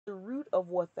of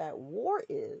what that war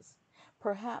is,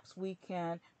 perhaps we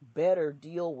can better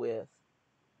deal with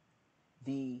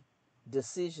the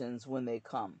decisions when they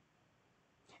come.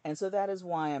 And so that is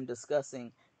why I'm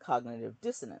discussing cognitive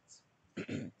dissonance.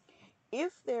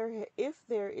 If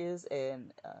there is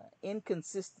an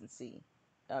inconsistency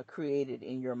created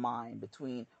in your mind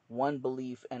between one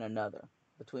belief and another,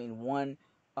 between one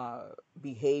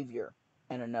behavior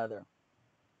and another,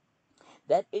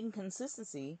 that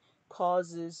inconsistency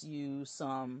causes you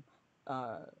some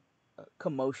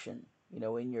commotion,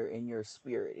 in your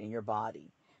spirit, in your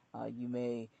body. You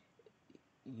may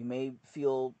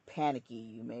feel panicky.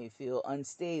 You may feel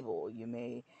unstable. You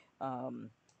may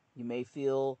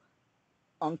feel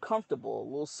uncomfortable, a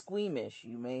little squeamish.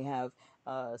 You may have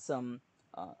some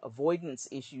avoidance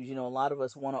issues. A lot of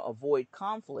us want to avoid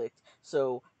conflict,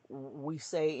 so we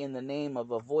say, in the name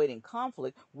of avoiding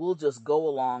conflict, we'll just go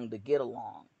along to get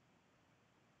along.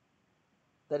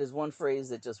 That is one phrase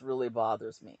that just really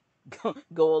bothers me.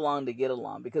 Go along to get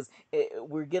along, because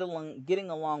we're getting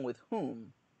along with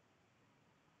whom?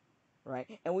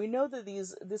 Right? And we know that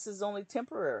this is only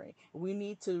temporary. We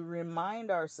need to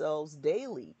remind ourselves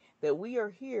daily that we are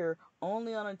here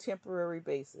only on a temporary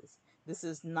basis. This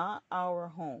is not our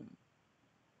home.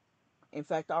 In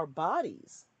fact, our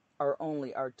bodies are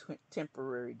only our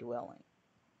temporary dwelling.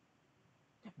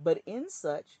 But in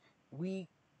such,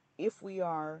 if we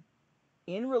are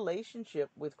in relationship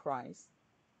with Christ,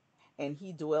 and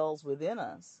He dwells within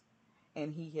us,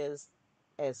 and He has,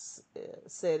 as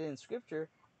said in Scripture,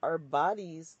 our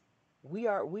bodies, we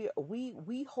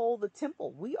hold the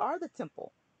temple. We are the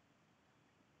temple.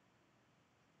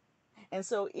 And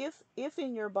so if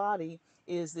in your body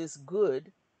is this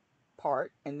good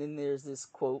part, and then there's this,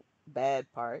 quote,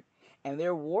 bad part, and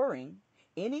they're warring,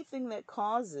 anything that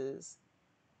causes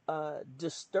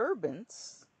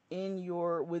disturbance within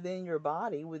your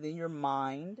body, within your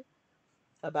mind,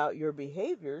 about your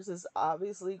behaviors, is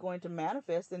obviously going to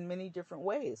manifest in many different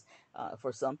ways.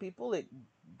 For some people, it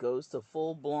goes to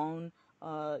full-blown,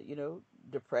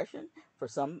 depression. For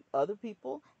some other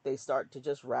people, they start to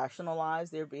just rationalize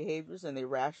their behaviors, and they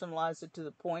rationalize it to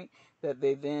the point that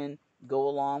they then go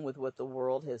along with what the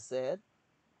world has said.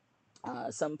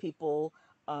 Some people,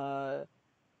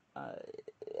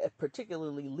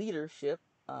 particularly leadership,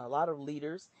 a lot of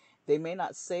leaders, they may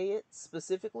not say it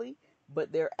specifically,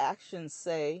 but their actions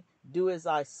say, do as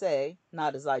I say,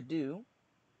 not as I do.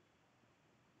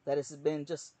 That has been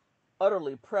just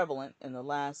utterly prevalent in the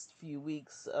last few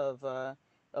weeks of the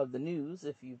news,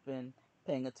 if you've been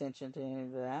paying attention to any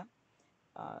of that.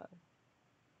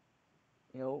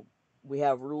 We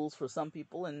have rules for some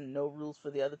people and no rules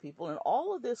for the other people. And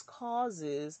all of this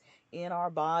causes, in our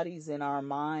bodies, in our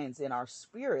minds, in our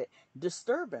spirit,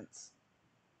 disturbance.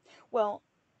 Well,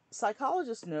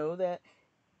 psychologists know that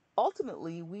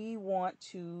ultimately we want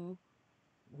to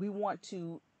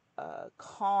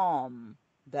calm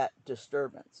that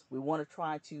disturbance. We want to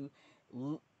try to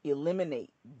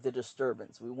eliminate the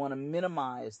disturbance. We want to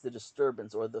minimize the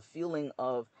disturbance, or the feeling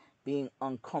of being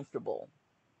uncomfortable.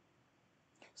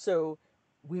 So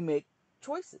we make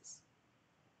choices.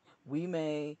 We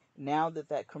may, now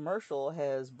that commercial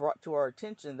has brought to our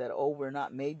attention that, we're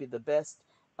not maybe the best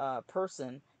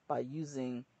person by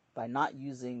not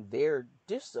using their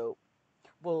dish soap.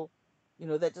 Well,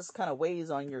 that just kind of weighs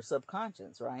on your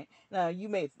subconscious, right? Now, you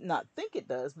may not think it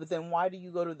does, but then why do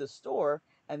you go to the store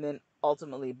and then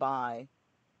ultimately buy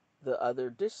the other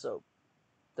dish soap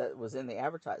that was in the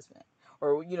advertisement?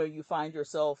 Or, you find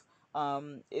yourself,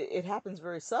 it happens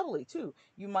very subtly too.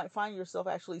 You might find yourself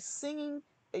actually singing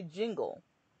a jingle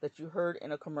that you heard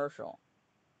in a commercial,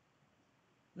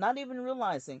 not even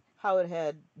realizing how it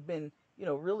had been,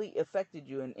 really affected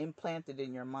you and implanted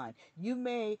in your mind. You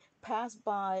may pass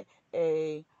by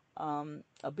a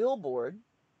billboard,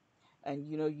 and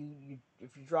you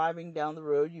if you're driving down the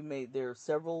road, there are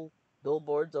several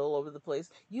billboards all over the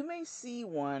place. You may see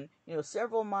one,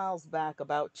 several miles back,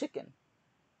 about chicken,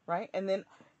 right? And then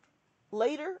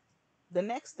later, the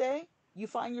next day, you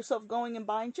find yourself going and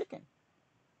buying chicken.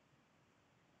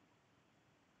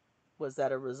 Was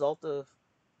that a result of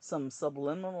some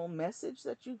subliminal message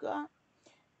that you got?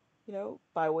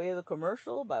 By way of the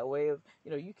commercial, by way of,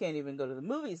 you can't even go to the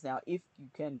movies now, if you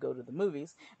can go to the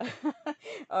movies,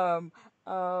 without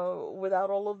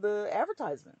all of the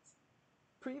advertisements,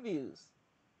 previews.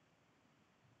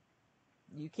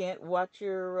 You can't watch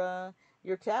your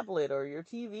tablet or your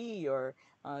TV, or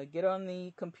get on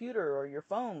the computer or your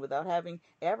phone without having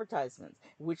advertisements,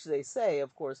 which they say,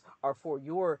 of course, are for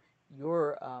your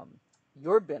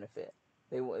benefit.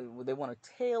 They want to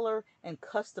tailor and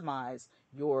customize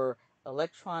your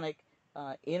electronic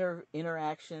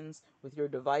interactions with your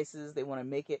devices. They want to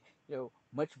make it,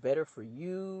 much better for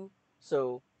you.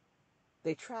 So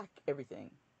they track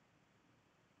everything.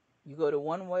 You go to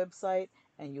one website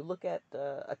and you look at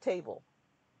a table,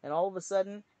 and all of a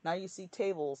sudden now you see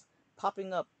tables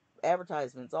popping up,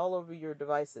 advertisements all over your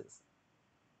devices.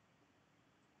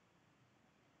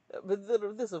 But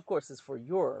this, of course, is for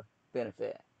your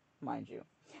benefit, mind you.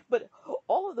 But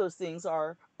all of those things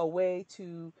are a way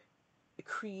to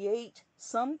create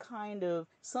some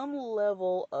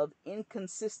level of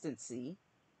inconsistency,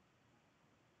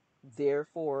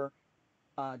 therefore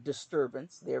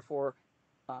disturbance, therefore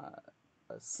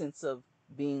a sense of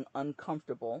being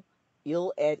uncomfortable,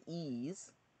 ill at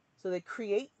ease. So they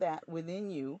create that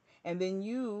within you, and then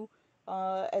you,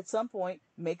 at some point,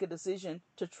 make a decision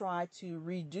to try to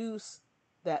reduce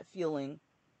that feeling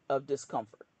of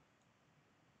discomfort.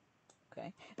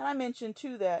 Okay, and I mentioned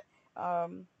too that,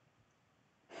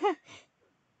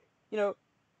 you know,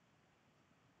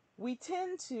 we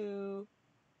tend to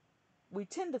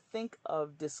think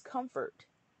of discomfort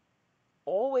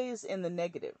always in the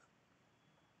negative.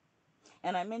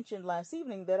 And I mentioned last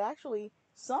evening that actually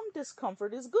some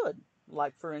discomfort is good.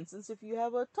 Like, for instance, if you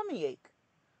have a tummy ache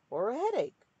or a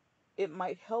headache, it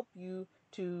might help you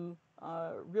to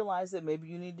realize that maybe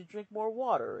you need to drink more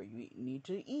water, or you need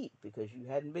to eat because you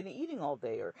hadn't been eating all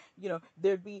day, or,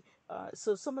 there'd be,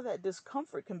 so some of that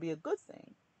discomfort can be a good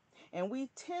thing. And we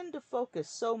tend to focus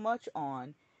so much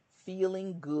on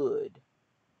feeling good.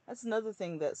 That's another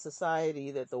thing that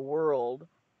society, that the world,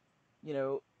 you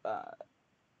know, uh,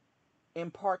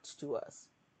 imparts to us.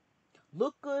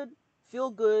 Look good, feel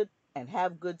good, and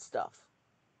have good stuff.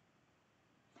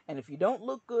 And if you don't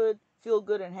look good, feel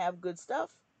good, and have good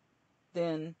stuff,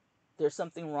 then there's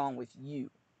something wrong with you.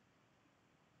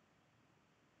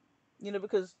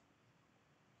 Because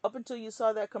up until you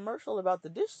saw that commercial about the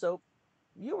dish soap,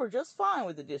 you were just fine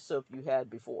with the dish soap you had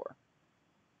before.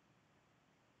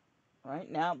 Right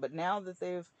now, but now that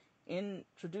they've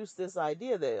introduced this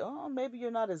idea that, maybe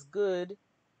you're not as good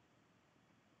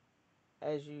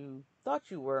as you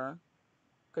thought you were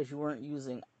because you weren't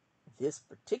using this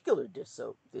particular dish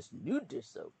soap, this new dish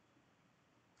soap.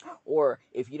 Or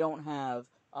if you don't have,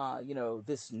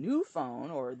 this new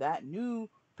phone, or that new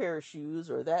pair of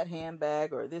shoes, or that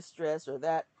handbag, or this dress, or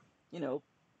that,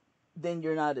 then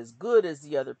you're not as good as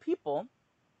the other people.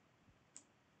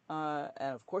 And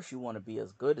of course you want to be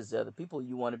as good as the other people.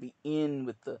 You want to be in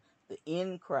with the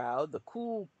in crowd, the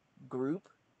cool group,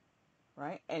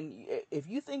 right? And if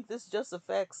you think this just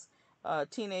affects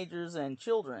teenagers and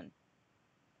children,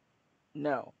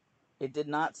 no, it did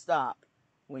not stop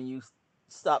when you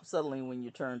stopped settling when you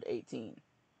turned 18.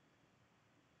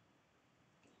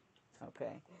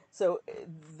 Okay, so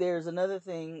there's another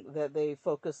thing that they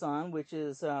focus on, which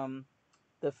is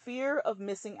the fear of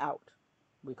missing out.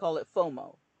 We call it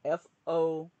FOMO,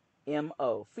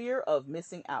 FOMO, fear of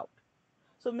missing out.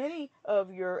 So many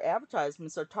of your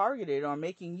advertisements are targeted on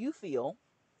making you feel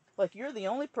like you're the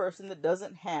only person that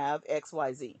doesn't have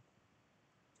XYZ.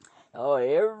 Oh,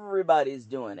 everybody's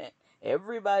doing it.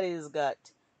 Everybody's got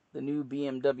the new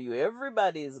BMW.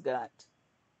 Everybody's got,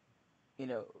 you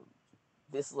know,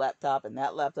 this laptop and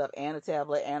that laptop and a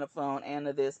tablet and a phone and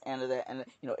a this and a that, and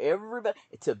everybody,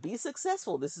 to be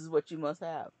successful, this is what you must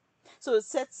have. So it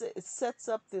sets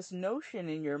up this notion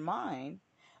in your mind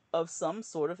of some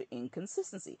sort of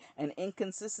inconsistency, an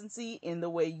inconsistency in the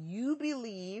way you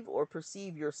believe or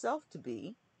perceive yourself to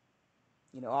be.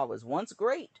 I was once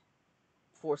great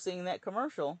before seeing that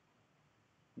commercial.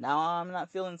 Now I'm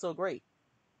not feeling so great.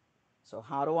 So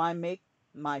how do I make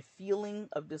my feeling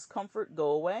of discomfort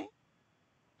go away?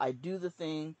 I do the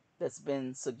thing that's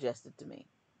been suggested to me.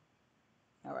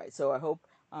 All right, so I hope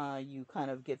you kind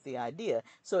of get the idea.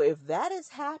 So if that is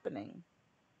happening,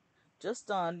 just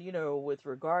on, with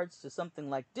regards to something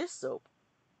like dish soap,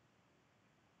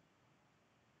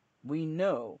 we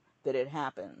know that it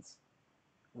happens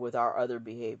with our other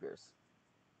behaviors.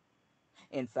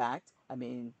 In fact,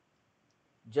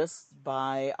 just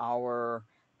by our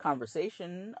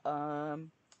conversation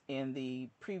in the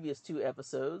previous 2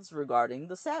 episodes regarding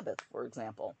the Sabbath, for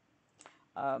example,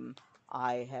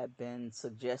 I had been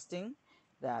suggesting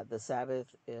that the Sabbath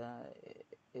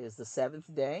is the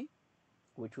 7th day,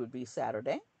 which would be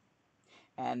Saturday.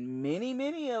 And many,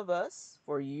 many of us,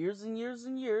 for years and years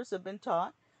and years, have been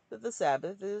taught that the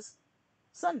Sabbath is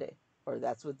Sunday, or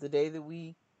that's what the day that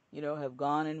we, have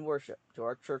gone and worshiped to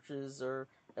our churches, or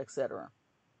etc.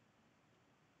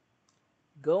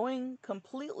 Going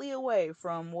completely away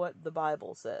from what the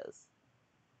Bible says.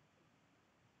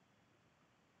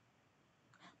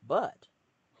 But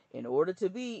in order to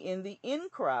be in the in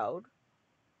crowd,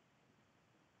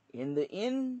 in the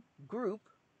in group,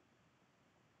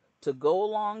 to go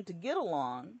along to get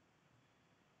along,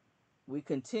 we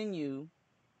continue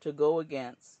to go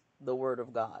against the Word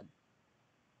of God.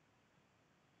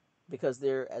 Because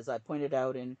there, as I pointed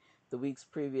out in the weeks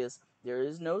previous, there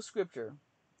is no scripture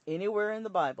anywhere in the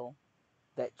Bible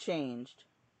that changed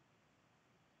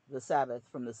the Sabbath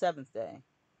from the seventh day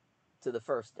to the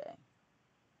first day.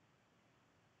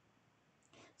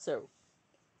 So,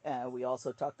 we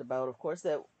also talked about, of course,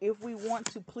 that if we want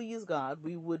to please God,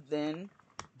 we would then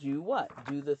do what?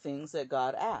 Do the things that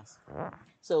God asked.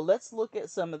 So let's look at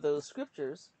some of those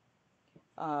scriptures.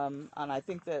 And I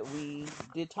think that we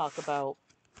did talk about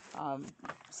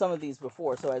some of these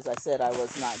before. So as I said, I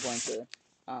was not going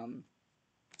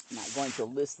to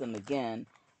list them again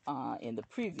in the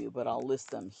preview, but I'll list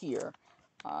them here.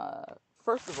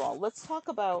 First of all, let's talk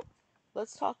about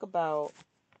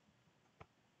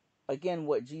again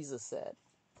what Jesus said.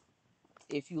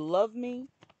 If you love me,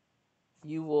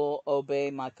 you will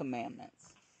obey my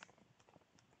commandments.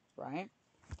 Right?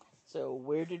 So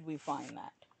where did we find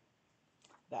that?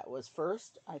 That was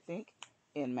first, I think,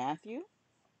 in Matthew.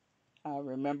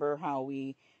 Remember how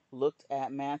we looked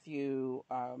at Matthew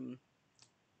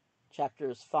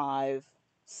chapters 5,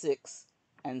 6,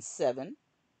 and 7.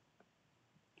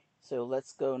 So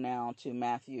let's go now to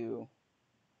Matthew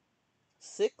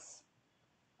 6.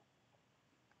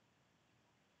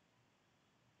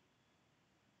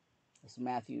 It's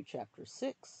Matthew chapter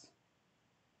 6.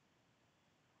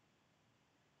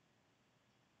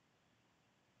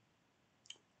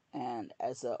 And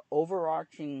as an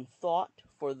overarching thought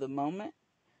for the moment,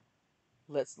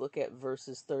 let's look at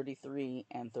verses 33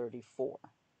 and 34.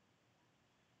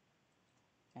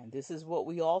 And this is what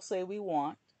we all say we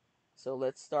want. So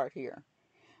let's start here.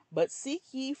 But seek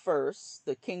ye first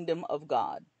the kingdom of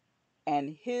God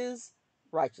and his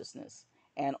righteousness,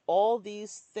 and all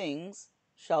these things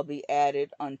shall be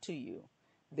added unto you.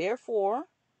 Therefore,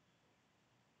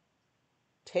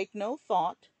 take no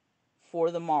thought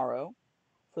for the morrow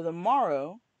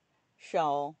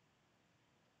shall,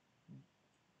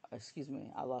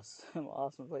 I lost my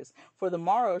place. For the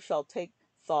morrow shall take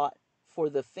thought for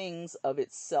the things of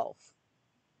itself.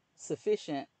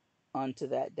 Sufficient unto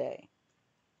that day.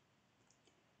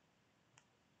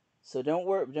 So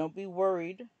don't be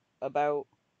worried about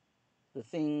the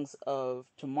things of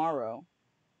tomorrow,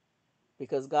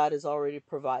 because God has already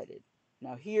provided.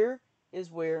 Now here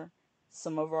is where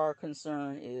some of our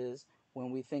concern is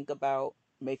when we think about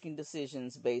making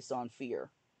decisions based on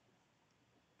fear.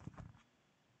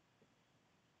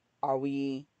 Are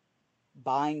we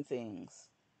buying things,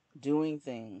 doing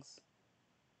things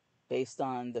based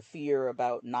on the fear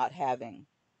about not having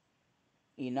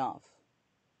enough?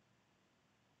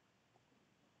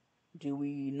 Do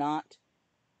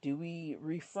we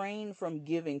refrain from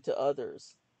giving to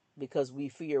others because we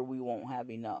fear we won't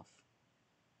have enough?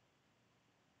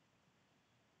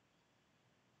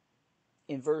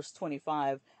 In verse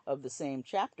 25 of the same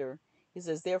chapter, he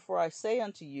says, Therefore I say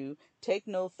unto you, take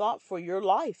no thought for your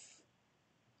life,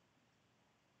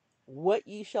 what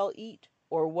ye shall eat,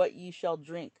 or what ye shall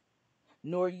drink,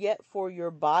 nor yet for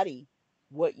your body,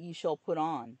 what ye shall put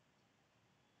on.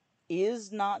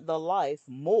 Is not the life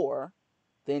more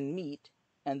than meat,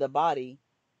 and the body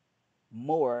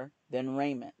more than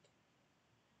raiment?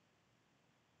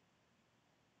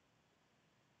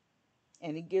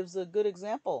 And he gives a good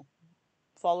example,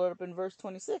 followed up in verse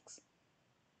 26.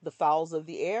 The fowls of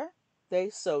the air, they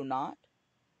sow not,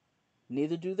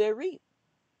 neither do they reap,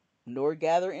 nor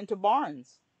gather into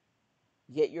barns,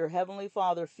 yet your heavenly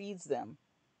Father feeds them.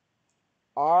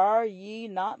 Are ye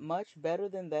not much better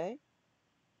than they?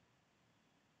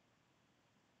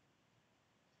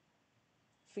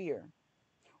 Fear.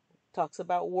 Talks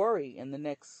about worry in the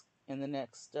next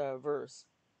verse.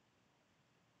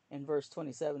 In verse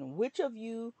 27, which of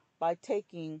you by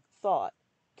taking thought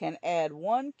can add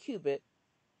 1 cubit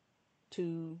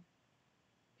to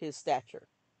his stature?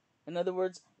 In other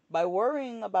words, by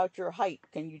worrying about your height,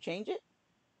 can you change it?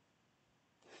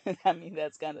 I mean,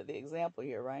 that's kind of the example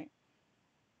here, right?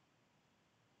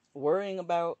 Worrying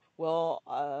about, well,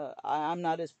 I'm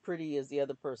not as pretty as the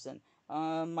other person.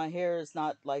 My hair is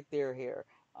not like their hair.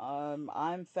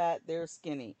 I'm fat, they're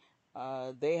skinny.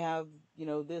 They have,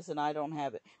 this and I don't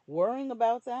have it. Worrying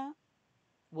about that,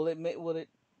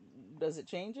 does it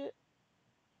change it?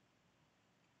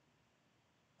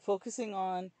 Focusing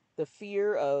on the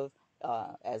fear of,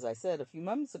 as I said a few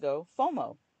moments ago,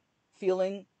 FOMO,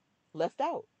 feeling left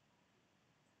out.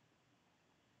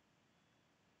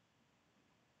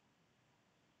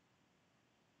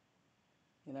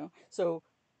 So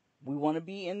we want to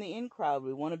be in the in crowd.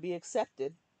 We want to be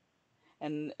accepted.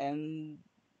 and